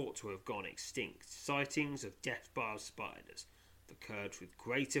 Once thought to have gone extinct, sightings of death barb spiders have occurred with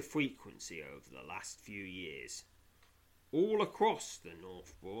greater frequency over the last few years, all across the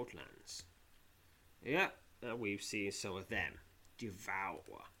North Broadlands. Yeah, we've seen some of them.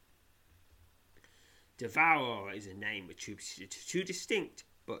 Devourer. Devourer is a name attributed to two distinct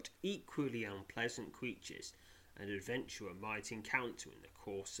but equally unpleasant creatures an adventurer might encounter in the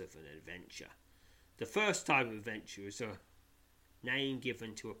course of an adventure. The first type of adventure is a name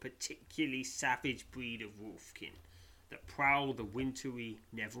given to a particularly savage breed of wolfkin that prowl the wintry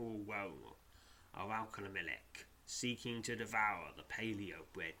Neverall realm of Alcanamelec, seeking to devour the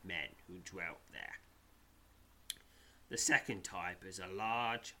paleo-bred men who dwelt there. The second type is a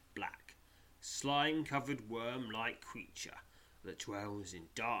large, black, slime-covered worm-like creature that dwells in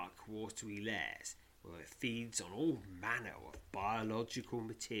dark, watery lairs where it feeds on all manner of biological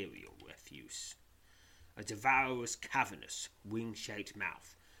material refuse. A devourer's cavernous, wing-shaped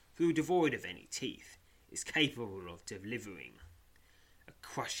mouth, though devoid of any teeth, is capable of delivering a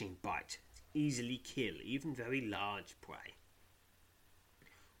crushing bite to easily kill even very large prey.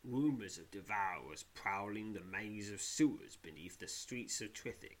 Rumours of devourers prowling the maze of sewers beneath the streets of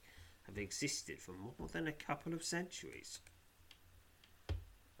Trithik have existed for more than a couple of centuries.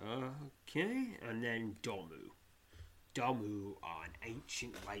 Okay, and then Domu. Domu are an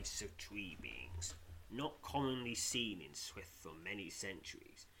ancient race of tree beings, not commonly seen in Swift for many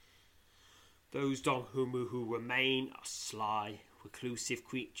centuries. Those Domu who remain are sly, reclusive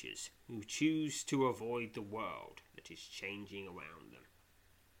creatures who choose to avoid the world that is changing around them.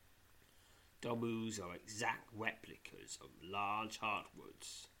 Domus are exact replicas of large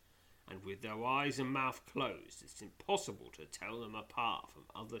hardwoods, and with their eyes and mouth closed, it's impossible to tell them apart from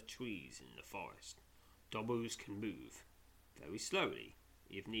other trees in the forest. Domus can move, very slowly,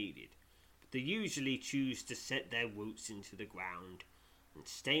 if needed, but they usually choose to set their roots into the ground and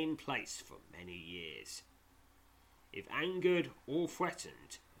stay in place for many years. If angered or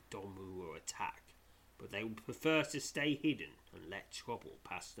threatened, Dommu will attack, but they will prefer to stay hidden and let trouble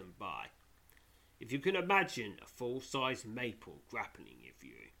pass them by. If you can imagine a full-size maple grappling with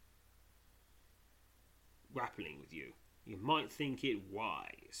you, you might think it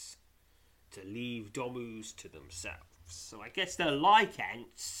wise to leave Dommus to themselves. So I guess they're like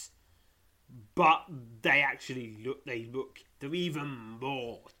ants, but they're even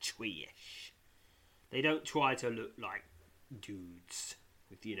more tree-ish. They don't try to look like dudes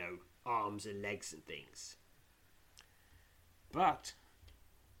with, arms and legs and things. But,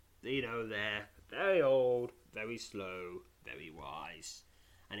 they're very old, very slow, very wise,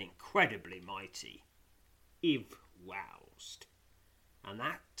 and incredibly mighty, if roused. And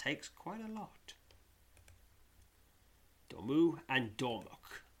that takes quite a lot. Dommu and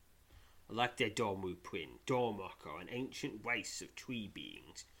Dormuk. Like their Dommu twin, Dormuk are an ancient race of tree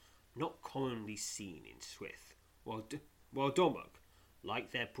beings not commonly seen in Swith, while Dormuk,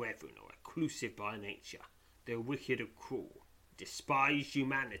 like their brethren, are reclusive by nature. They're wicked and cruel, despise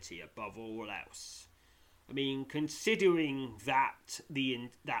humanity above all else. I mean, considering that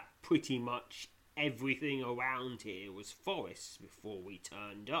that pretty much everything around here was forests before we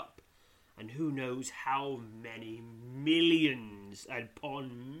turned up, and who knows how many millions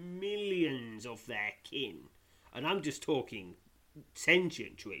upon millions of their kin. And I'm just talking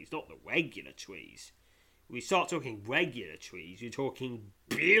sentient trees, not the regular trees. We start talking regular trees, you're talking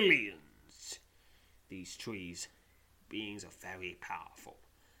billions. These beings are very powerful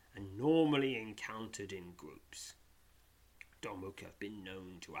and normally encountered in groups. Domuk have been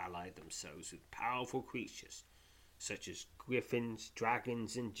known to ally themselves with powerful creatures such as griffins,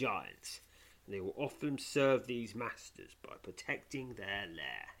 dragons and giants. And they will often serve these masters by protecting their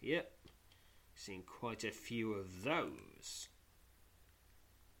lair. Yep, seen quite a few of those.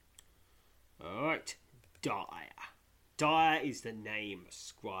 Alright, Dire. Dire is the name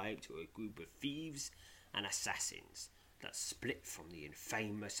ascribed to a group of thieves and assassins that split from the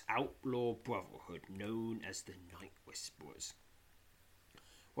infamous outlaw brotherhood known as the Night Whisperers.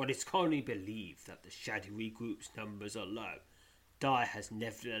 While it's commonly believed that the shadowy group's numbers are low, Dire has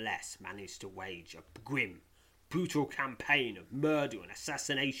nevertheless managed to wage a grim, brutal campaign of murder and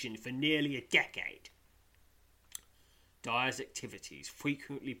assassination for nearly a decade. Dire's activities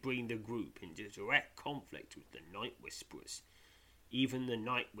frequently bring the group into direct conflict with the Night Whisperers. Even the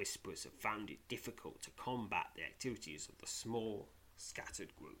Night Whisperers have found it difficult to combat the activities of the small,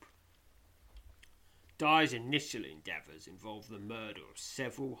 scattered group. Dire's initial endeavours involved the murder of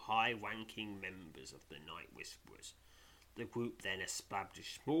several high-ranking members of the Night Whisperers. The group then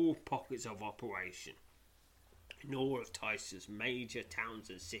established small pockets of operation in all of Tysa's major towns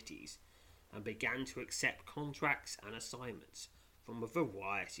and cities, and began to accept contracts and assignments from a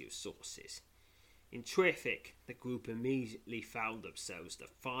variety of sources. In Triffic, the group immediately found themselves the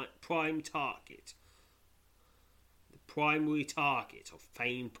primary target of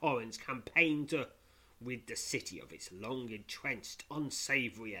Thane Porren's campaign to rid the city of its long-entrenched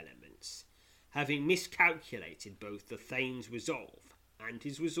unsavoury elements. Having miscalculated both the Thane's resolve and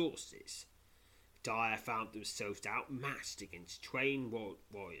his resources, Dire found themselves outmatched against trained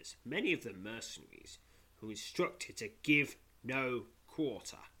warriors, many of them mercenaries, who were instructed to give no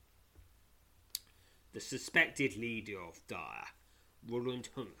quarter. The suspected leader of Dire, Roland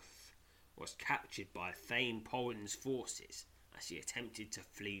Hunth, was captured by Thane Porren's forces as he attempted to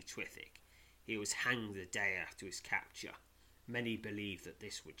flee Triffic. He was hanged the day after his capture. Many believed that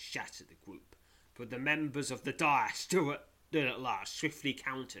this would shatter the group, but the members of the Dire stood at last, swiftly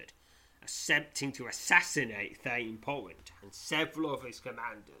countered, attempting to assassinate Thane Porren and several of his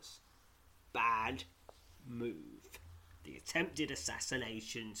commanders. Bad move. The attempted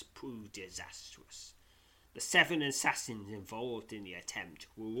assassinations proved disastrous. The 7 assassins involved in the attempt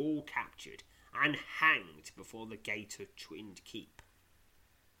were all captured and hanged before the gate of Twinned Keep.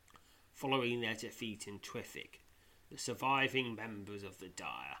 Following their defeat in Triffic, the surviving members of the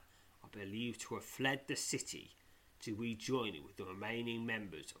Dire are believed to have fled the city to rejoin it with the remaining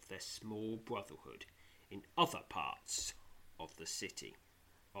members of their small brotherhood in other parts of the city,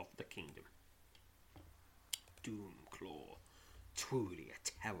 of the kingdom. Doomclaw. Truly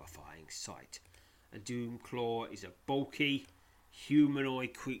a terrifying sight. A Doomclaw is a bulky,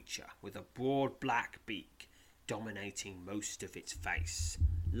 humanoid creature with a broad black beak dominating most of its face.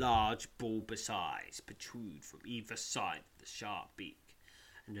 Large bulbous eyes protrude from either side of the sharp beak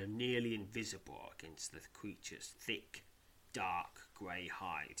and are nearly invisible against the creature's thick, dark grey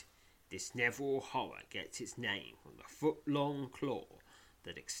hide. This Neville horror gets its name from the foot-long claw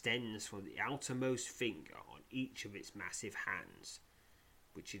that extends from the outermost finger on each of its massive hands,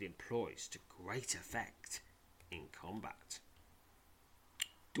 which it employs to great effect. in combat.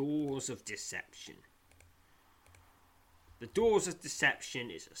 Doors of Deception. The Doors of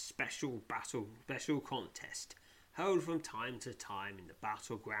Deception is a special contest held from time to time in the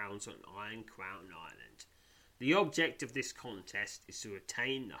battlegrounds on Iron Crown Island. The object of this contest is to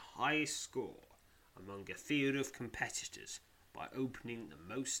attain the highest score among a field of competitors by opening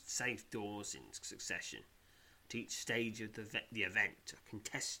the most safe doors in succession. At each stage of the event, a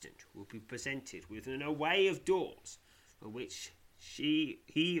contestant will be presented with an array of doors for which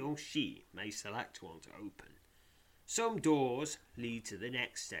he or she may select one to open. Some doors lead to the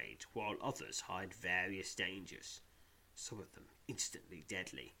next stage, while others hide various dangers, some of them instantly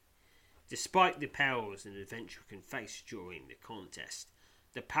deadly. Despite the perils an adventurer can face during the contest,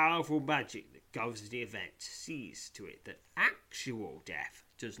 the powerful magic that governs the event sees to it that actual death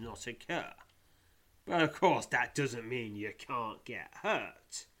does not occur. But of course that doesn't mean you can't get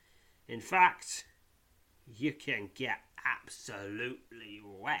hurt. In fact, you can get absolutely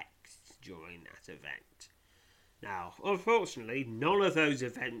wrecked during that event. Now, unfortunately, none of those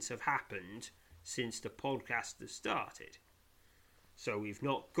events have happened since the podcast has started. So we've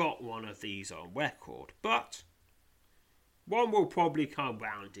not got one of these on record, but one will probably come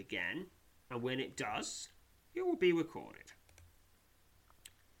round again, and when it does, it will be recorded.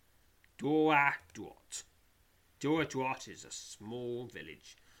 Dora Drot. Dora Drot is a small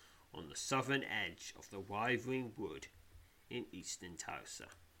village on the southern edge of the Wyvering Wood in eastern Tulsa.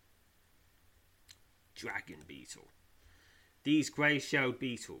 Dragon Beetle. These grey-shelled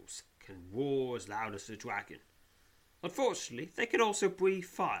beetles can roar as loud as a dragon. Unfortunately, they can also breathe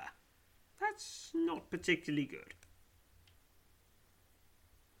fire. That's not particularly good.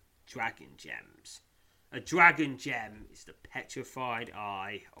 Dragon Gems. A dragon gem is the petrified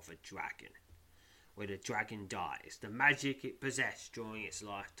eye of a dragon. When a dragon dies, the magic it possessed during its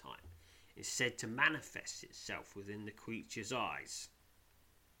lifetime is said to manifest itself within the creature's eyes.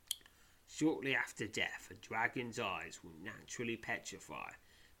 Shortly after death, a dragon's eyes will naturally petrify,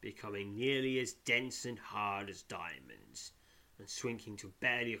 becoming nearly as dense and hard as diamonds, and shrinking to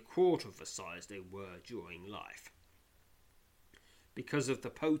barely a quarter of the size they were during life. Because of the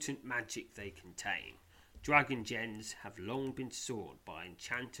potent magic they contain, dragon gems have long been sought by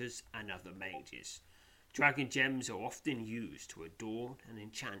enchanters and other mages. Dragon gems are often used to adorn and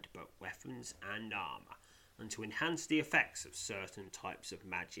enchant both weapons and armour, and to enhance the effects of certain types of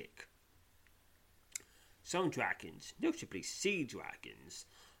magic. Some dragons, notably sea dragons,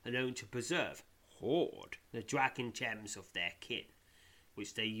 are known to hoard the dragon gems of their kin,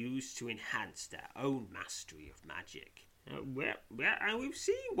 which they use to enhance their own mastery of magic. And we've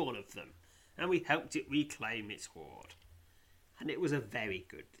seen one of them, and we helped it reclaim its hoard. And it was a very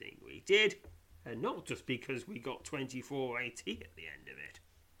good thing we did, and not just because we got 24 AT at the end of it.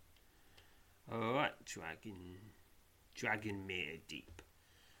 Alright, Dragonmere Deep.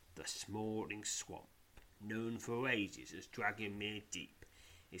 The smoldering swamp, known for ages as Dragonmere Deep,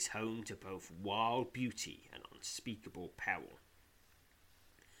 is home to both wild beauty and unspeakable peril.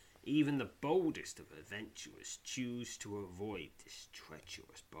 Even the boldest of adventurers choose to avoid this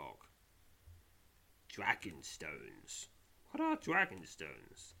treacherous bog. Dragonstones. What are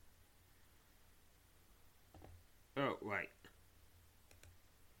Dragonstones? Oh, right.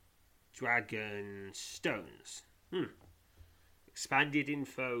 Dragonstones. Expanded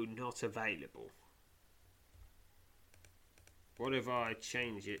info not available. What if I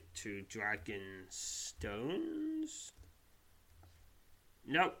change it to Dragonstones?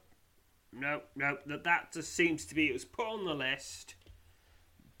 Nope. That just seems to be, it was put on the list,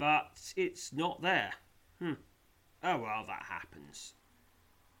 but it's not there. Oh well, that happens.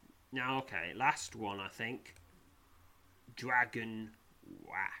 Now, okay, last one, I think. Dragon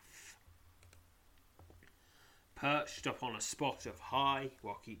Waff. Perched upon a spot of high,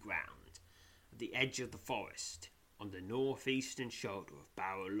 rocky ground, at the edge of the forest, on the northeastern shoulder of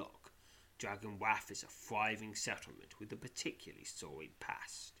Barrow Loch, Dragon Waff is a thriving settlement with a particularly storied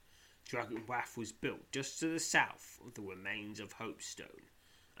past. Dragon Waff was built just to the south of the remains of Hopestone,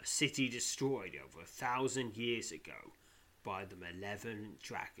 a city destroyed over 1,000 years ago by the malevolent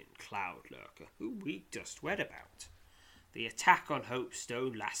dragon Cloudlurker, who we just read about. The attack on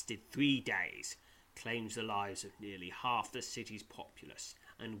Hopestone lasted 3 days, claims the lives of nearly half the city's populace,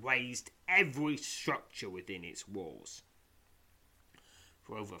 and razed every structure within its walls.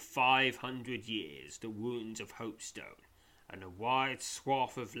 For over 500 years, the ruins of Hopestone and a wide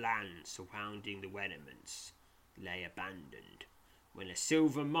swath of land surrounding the remnants lay abandoned. When a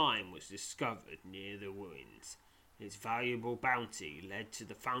silver mine was discovered near the ruins, its valuable bounty led to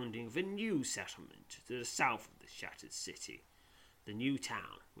the founding of a new settlement to the south of the shattered city. The new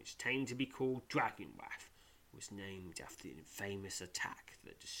town, which came to be called Dragon Waff, was named after the infamous attack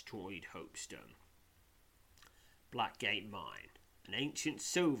that destroyed Hopestone. Blackgate Mine, an ancient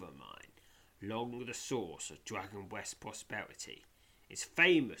silver mine, long the source of Dragon West prosperity, is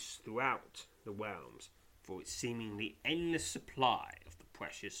famous throughout the realms for its seemingly endless supply of the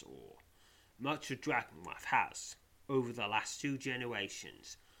precious ore. Much of Dragonwath has, over the last 2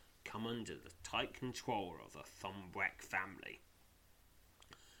 generations, come under the tight control of the Thumbreck family.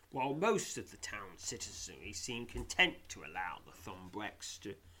 While most of the town's citizenry seem content to allow the Thumbrecks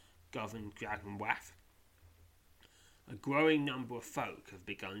to govern Dragonwath, a growing number of folk have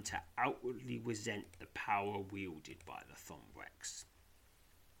begun to outwardly resent the power wielded by the Thumbrecks.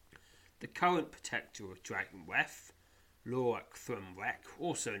 The current protector of Dragonwath, Lorak Thumbreck,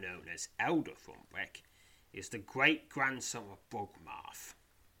 also known as Elder Thumbreck, is the great-grandson of Brogmarth.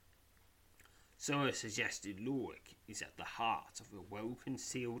 So it suggested Lorak is at the heart of the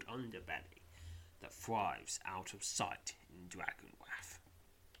well-concealed underbelly that thrives out of sight in Dragonwath.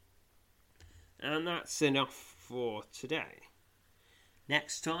 And that's enough for today.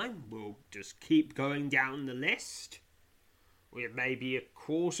 Next time, we'll just keep going down the list. We're maybe a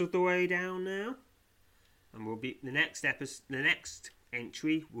quarter of the way down now. And we'll be the next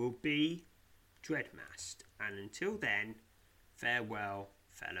entry will be Dreadmast. And until then, farewell,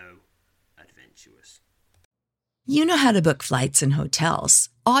 fellow adventurers. You know how to book flights and hotels.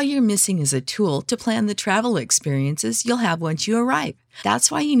 All you're missing is a tool to plan the travel experiences you'll have once you arrive. That's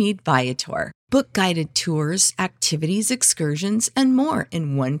why you need Viator. Book guided tours, activities, excursions, and more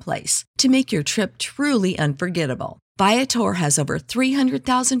in one place to make your trip truly unforgettable. Viator has over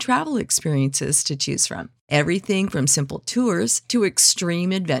 300,000 travel experiences to choose from. Everything from simple tours to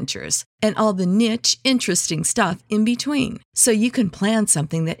extreme adventures and all the niche, interesting stuff in between. So you can plan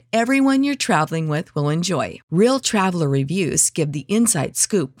something that everyone you're traveling with will enjoy. Real traveler reviews give the inside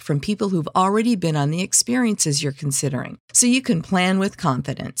scoop from people who've already been on the experiences you're considering. So you can plan with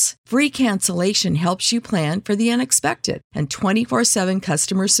confidence. Free cancellation helps you plan for the unexpected. And 24/7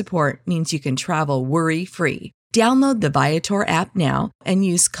 customer support means you can travel worry-free. Download the Viator app now and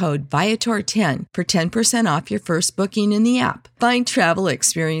use code Viator10 for 10% off your first booking in the app. Find travel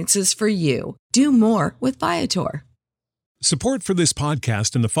experiences for you. Do more with Viator. Support for this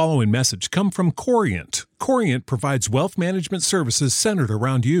podcast and the following message come from Corient. Corient provides wealth management services centered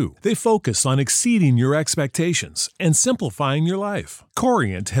around you. They focus on exceeding your expectations and simplifying your life.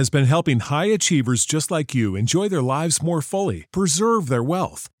 Corient has been helping high achievers just like you enjoy their lives more fully, preserve their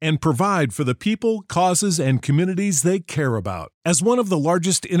wealth, and provide for the people, causes, and communities they care about. As one of the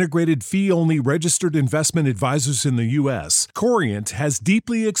largest integrated fee-only registered investment advisors in the U.S., Corient has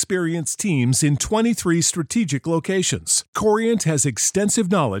deeply experienced teams in 23 strategic locations. Corient has extensive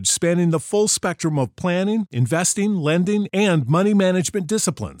knowledge spanning the full spectrum of planning, investing, lending, and money management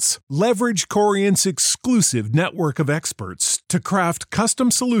disciplines. Leverage Corient's exclusive network of experts to craft custom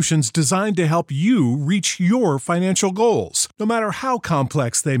solutions designed to help you reach your financial goals, no matter how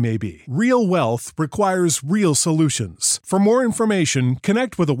complex they may be. Real wealth requires real solutions. For more information,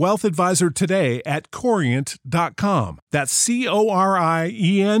 connect with a wealth advisor today at Corient.com. That's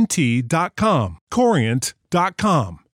Corient.com. Corient.com.